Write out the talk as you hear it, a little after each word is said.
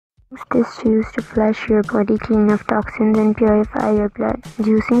Use this juice to flush your body, clean off toxins, and purify your blood.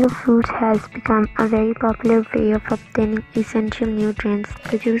 Juicing of fruits has become a very popular way of obtaining essential nutrients.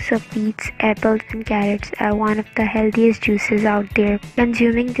 The juice of beets, apples, and carrots are one of the healthiest juices out there.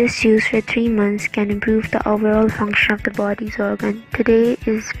 Consuming this juice for 3 months can improve the overall function of the body's organ.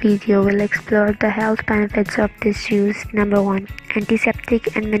 Today's video will explore the health benefits of this juice. Number 1.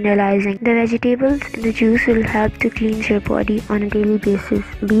 Antiseptic and mineralizing. The vegetables in the juice will help to cleanse your body on a daily basis.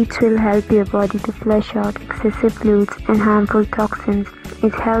 Beets will help your body to flush out excessive fluids and harmful toxins.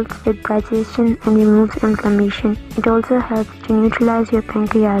 It helps with digestion and removes inflammation. It also helps to neutralize your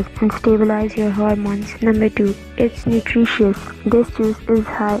pancreas and stabilize your hormones. Number 2. It's nutritious. This juice is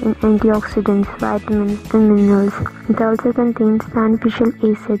high in antioxidants, vitamins, and minerals. It also contains beneficial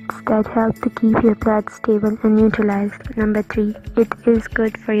acids that help to keep your blood stable and neutralized. Number 3. It is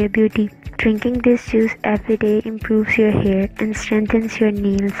good for your beauty. Drinking this juice every day improves your hair and strengthens your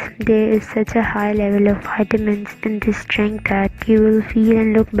nails. There is such a high level of vitamins in this drink that you will feel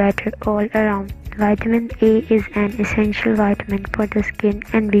and look better all around. Vitamin A is an essential vitamin for the skin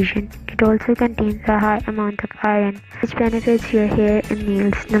and vision. It also contains a high amount of iron, which benefits your hair and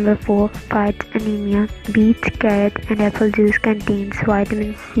nails. Number 4. Fights anemia. Beet, carrot, and apple juice contains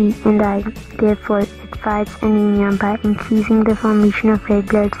vitamin C and iron. Therefore, it fights anemia by increasing the formation of red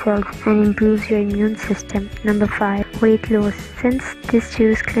blood cells and improves your immune system. Number 5. Weight loss. Since this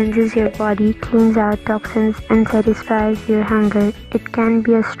juice cleanses your body, cleans out toxins, and satisfies your hunger, it can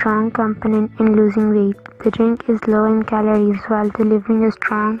be a strong component in losing weight. The drink is low in calories while delivering a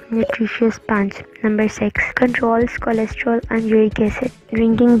strong, nutritious punch. Number 6. Controls cholesterol and uric acid.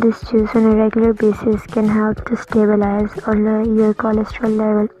 Drinking this juice on a regular basis can help to stabilize or lower your cholesterol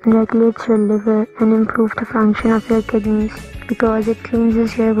level, regulates your liver, and improve the function of your kidneys because it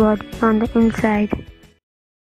cleanses your body on the inside.